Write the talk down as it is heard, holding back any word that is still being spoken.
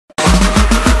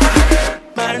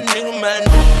Guys,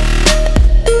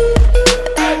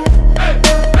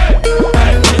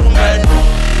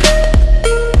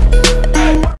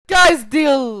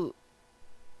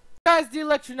 the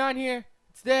Electro 9 here.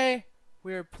 Today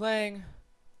we are playing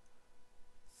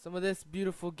some of this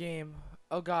beautiful game.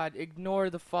 Oh god, ignore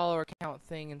the follower count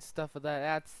thing and stuff of that.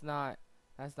 That's not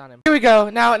important. Here we go.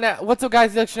 Now what's up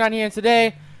guys, the Electro 9 here, and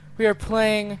today we are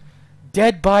playing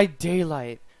Dead by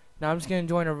Daylight. Now I'm just gonna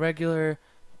join a regular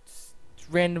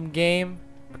random game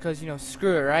because, you know,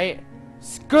 screw it, right?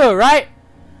 Screw it, right?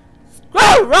 Screw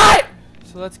it, right?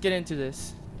 So let's get into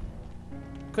this.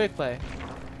 Quick play.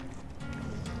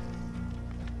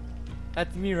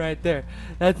 That's me right there.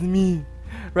 That's me.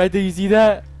 Right there, you see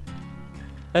that?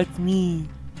 That's me.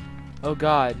 Oh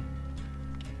god.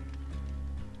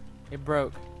 It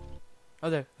broke. Oh,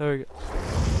 there we go.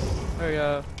 There we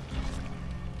go.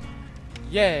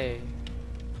 Yay.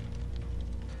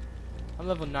 I'm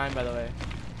level 9, by the way.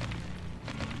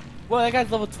 Whoa, that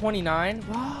guy's level 29?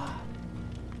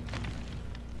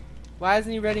 Why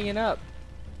isn't he readying up?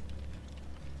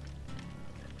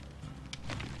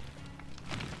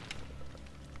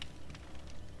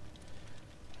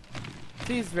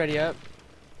 Please ready up.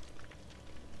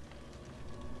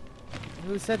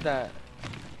 Who said that?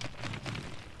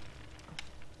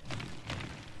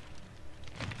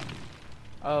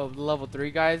 Oh, the level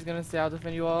 3 guy is gonna say I'll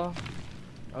defend you all?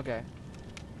 Okay.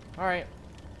 Alright.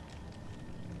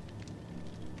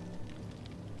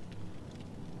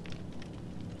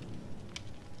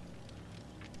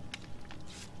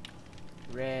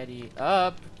 Ready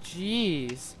up.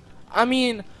 Jeez. I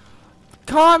mean,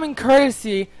 common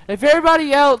courtesy. If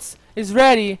everybody else is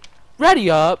ready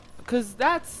up. Cause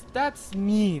that's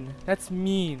mean. That's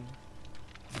mean.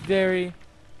 It's very,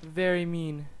 very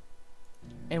mean.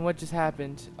 And what just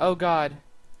happened? Oh god.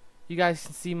 You guys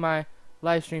can see my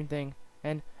live stream thing.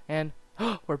 And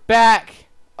we're back.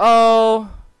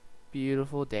 Oh,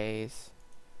 beautiful days.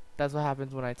 That's what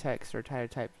happens when I text or try to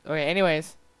type. Okay,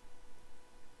 anyways.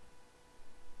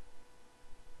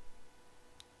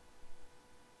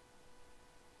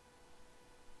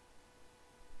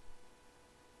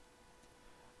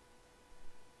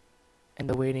 And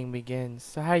the waiting begins.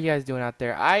 So how are you guys doing out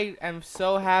there? I am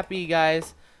so happy,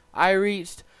 guys. I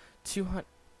reached 200.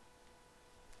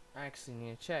 I actually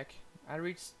need to check. I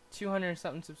reached 200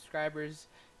 something subscribers.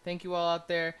 Thank you all out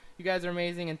there. You guys are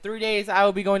amazing. In 3 days, I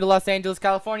will be going to Los Angeles,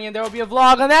 California, and there will be a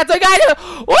vlog on that. So guys,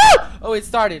 woo! Oh, it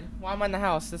started. Why am I in the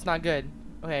house? That's not good.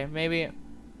 Okay, maybe.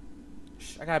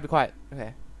 Shh, I gotta be quiet.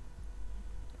 Okay.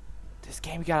 This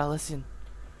game, you gotta listen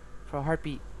for a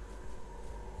heartbeat.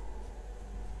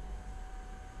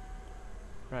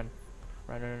 Run.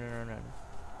 Run, run, run, run, run.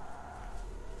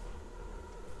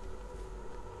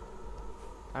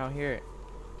 I don't hear it.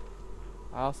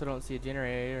 I also don't see a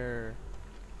generator.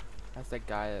 That's that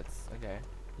guy that's... Okay.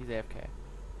 He's AFK.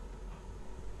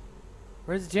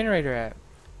 Where's the generator at?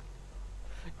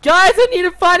 Guys, I need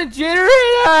to find a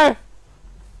generator!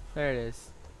 There it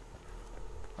is.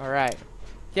 Alright.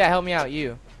 Yeah, help me out,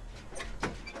 you.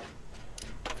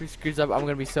 If he screws up, I'm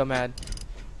gonna be so mad.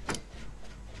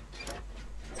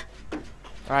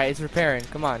 Alright, it's repairing.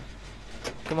 Come on.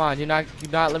 Come on, do not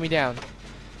let me down.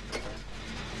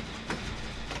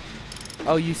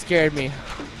 Oh, you scared me.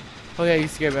 Okay, you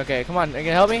scared me. Okay, come on. Are you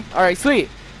gonna help me? Alright, sweet.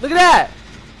 Look at that!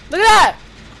 Look at that!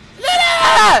 Look at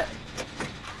that!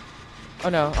 Oh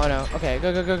no, oh no. Okay,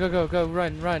 go, go, go, go, go, go.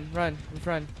 Run, run, run. Let's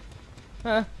run.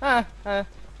 It's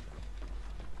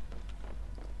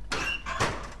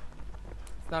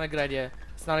not a good idea.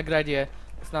 It's not a good idea.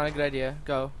 It's not a good idea.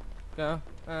 Go. Go.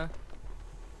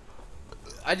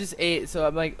 I just ate, so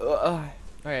I'm like,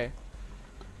 okay.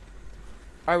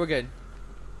 Alright, we're good.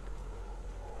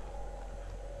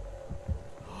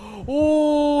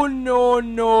 Oh, no,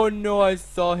 no, no, I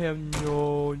saw him.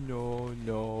 No, no,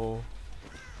 no.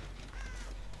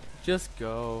 Just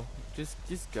go.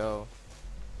 Just go.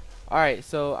 Alright,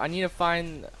 so I need to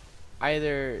find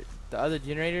either the other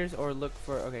generators or look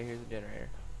for... Okay, here's the generator.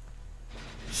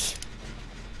 Shh.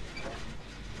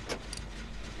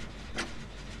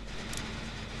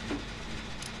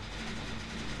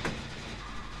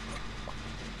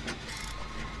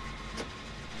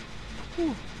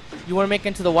 Whew. You want to make it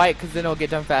into the white because then it'll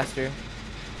get done faster.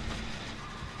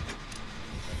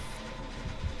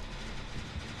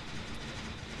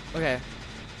 Okay.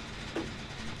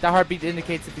 That heartbeat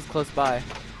indicates if he's close by.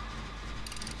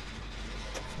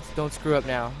 Just don't screw up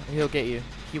now. He'll get you.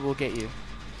 He will get you.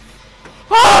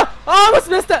 Ah! Oh, I almost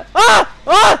missed that! Ah!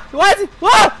 Ah! Why is he?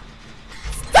 Ah!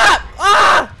 Stop!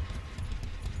 Ah!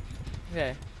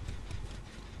 Okay.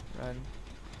 Run.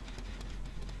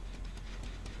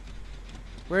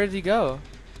 Where did he go?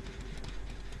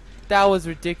 That was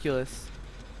ridiculous.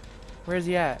 Where's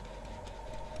he at?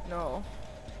 No.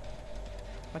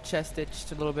 My chest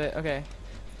itched a little bit. Okay.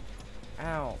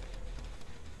 Ow.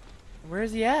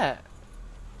 Where's he at?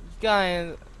 This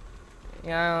guy.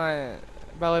 Yeah.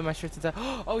 By the way, my shirt's inside.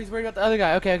 Oh, he's worried about the other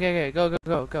guy. Okay, okay, okay. Go, go,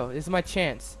 go, go. This is my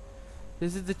chance.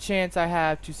 This is the chance I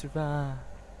have to survive.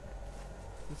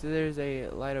 So there's a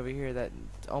light over here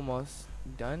that's almost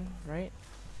done, right?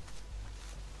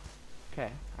 Okay.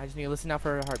 I just need to listen out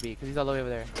for a heartbeat because he's all the way over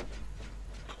there.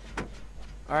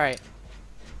 Alright.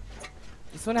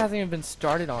 This one hasn't even been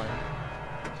started on.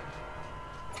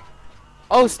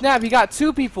 Oh snap, he got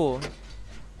 2 people.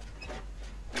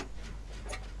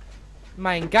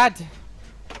 My God.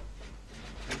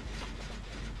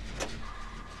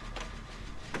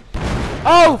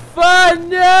 Oh fun!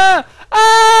 Yeah!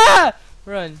 Ah!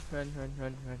 Run, run, run,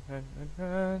 run, run, run,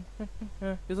 run,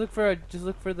 run. Just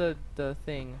look for the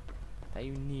thing that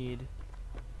you need.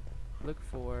 Look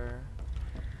for.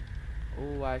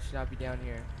 Oh, I should not be down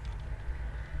here.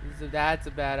 That's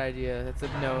a bad idea. That's a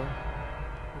no.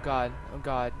 Oh God! Oh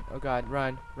God! Oh God!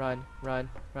 Run! Run! Run!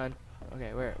 Run!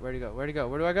 Okay, where to go? Where to go?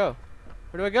 Where do I go?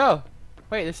 Where do I go?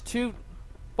 Wait, there's 2.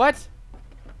 What?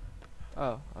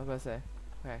 Oh, I was about to say.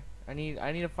 Okay, I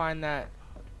need to find that.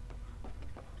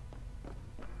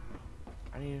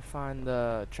 I need to find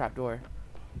the trapdoor.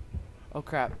 Oh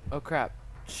crap! Oh crap!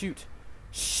 Shoot!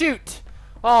 Shoot!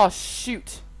 Oh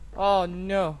shoot! Oh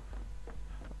no!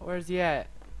 Where's he at?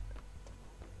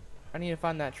 I need to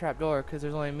find that trapdoor because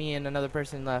there's only me and another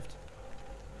person left.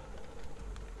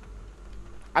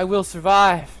 I will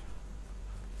survive.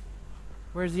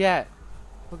 Where's he at?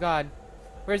 Oh God!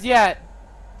 Where's he at?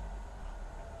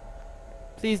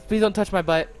 Please, please don't touch my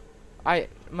butt.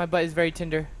 My butt is very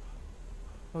tender.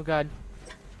 Oh God.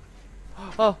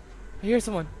 Oh, I hear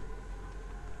someone.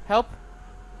 Help?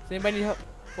 Does anybody need help?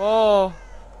 Whoa.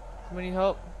 Anybody need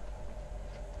help?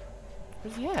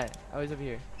 Where's he at? Oh, he's over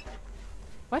here.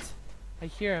 What? I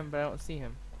hear him, but I don't see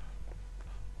him.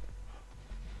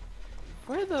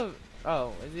 Where the...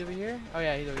 Oh, is he over here? Oh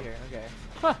yeah, he's over here. Okay.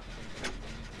 Huh.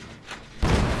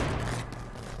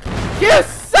 You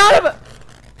son of a...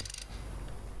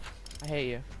 I hate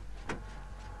you.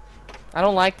 I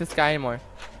don't like this guy anymore.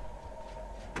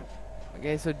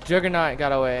 Okay, so Juggernaut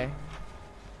got away.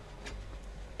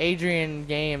 Adrian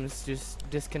Games just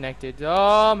disconnected.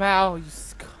 Somehow.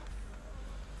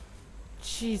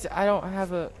 Jeez, I don't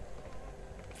have a...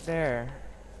 There.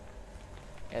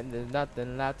 And there's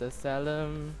nothing left to sell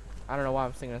him. I don't know why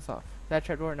I'm singing a song. That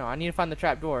trapdoor? No, I need to find the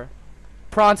trapdoor.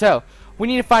 Pronto. We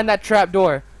need to find that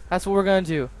trapdoor. That's what we're gonna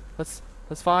do. Let's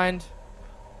find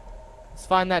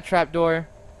that trapdoor.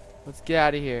 Let's get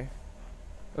out of here.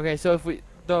 Okay, so if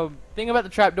the thing about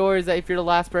the trapdoor is that if you're the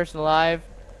last person alive,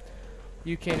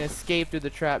 you can escape through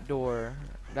the trapdoor.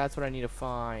 That's what I need to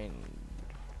find.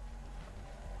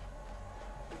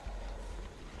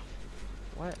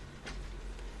 What?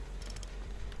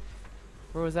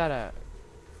 Where was that at?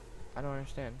 I don't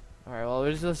understand. Alright, well,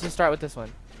 let's just start with this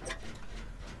one.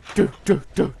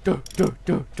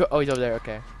 Oh, he's over there,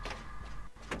 okay.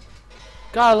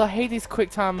 God, I hate these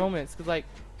quick time moments, because, like,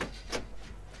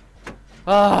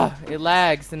 it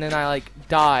lags, and then I, like,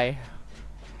 die.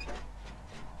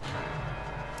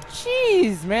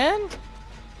 Jeez, man!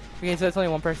 Okay, so it's only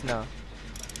one person now.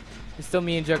 It's still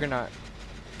me and Juggernaut.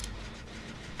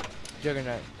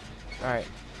 Juggernaut. Alright.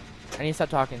 I need to stop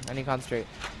talking. I need to concentrate.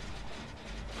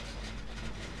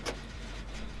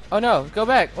 Oh no, go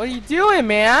back. What are you doing,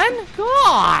 man?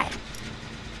 God!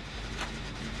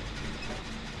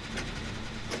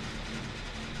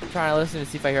 I'm trying to listen to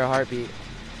see if I hear a heartbeat.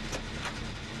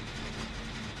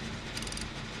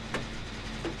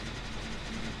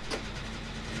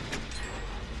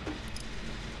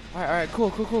 Alright, cool.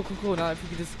 Now if you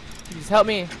could just help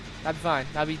me, that'd be fine.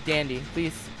 That'd be dandy.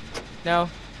 Please. No.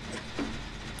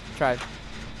 Tried.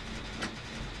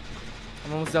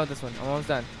 I'm almost done with this one. I'm almost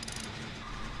done.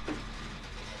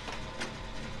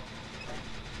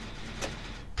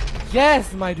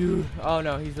 Yes, my dude. Oh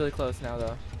no, he's really close now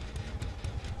though.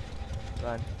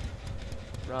 Run.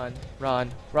 Run.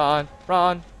 Run. Run.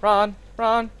 Run. Run.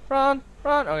 Run. Run.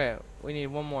 Run. Okay, we need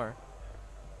one more.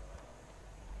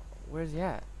 Where's he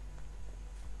at?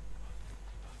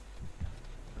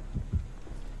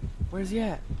 Where's he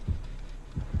at?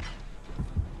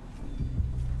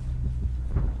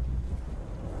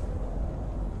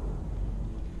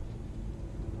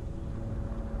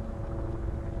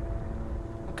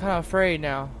 I'm kind of afraid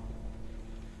now.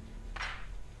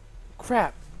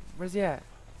 Crap. Where's he at?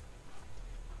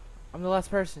 I'm the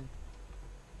last person.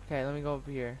 Okay, let me go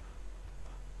over here.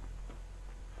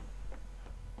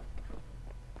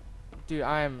 Dude,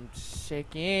 I am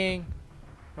shaking.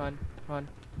 Run, run,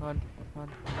 run, run.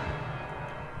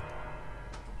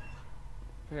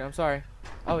 Okay, I'm sorry.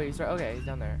 Oh, wait, he's right. Okay, he's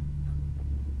down there.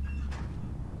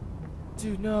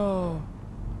 Dude, no.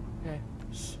 Okay.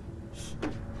 Shh, shh.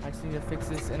 I just need to fix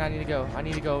this, and I need to go. I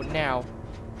need to go now.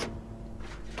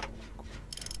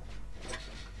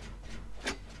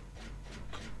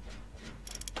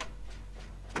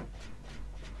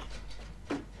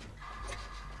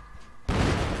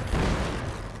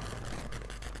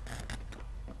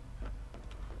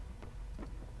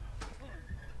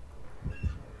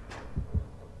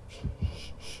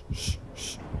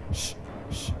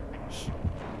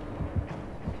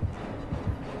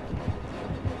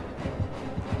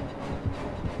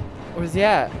 Where's he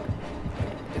at?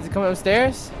 Is he coming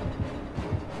upstairs?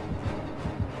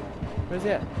 Where's he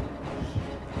at?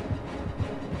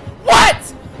 What?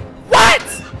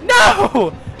 What?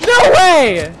 No! No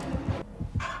way!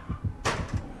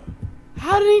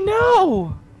 How did he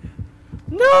know?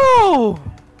 No!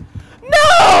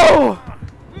 No!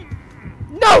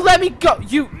 No, let me go!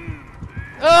 You...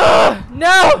 Ugh!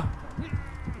 No!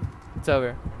 It's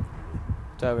over.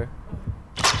 It's over.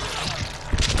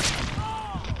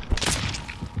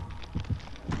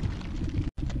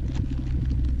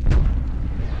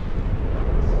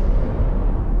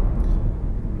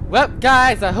 Well,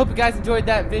 guys, I hope you guys enjoyed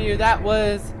that video. That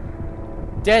was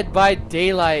Dead by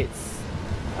Daylight.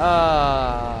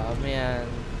 Man.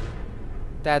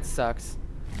 That sucks.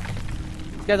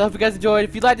 Guys, I hope you guys enjoyed.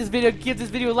 If you like this video, give this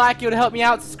video a like. It would help me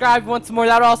out. Subscribe once more.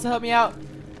 That would also help me out.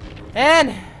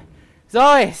 And, as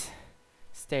always,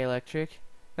 stay electric.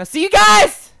 Now, see you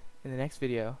guys in the next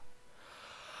video.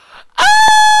 Ah!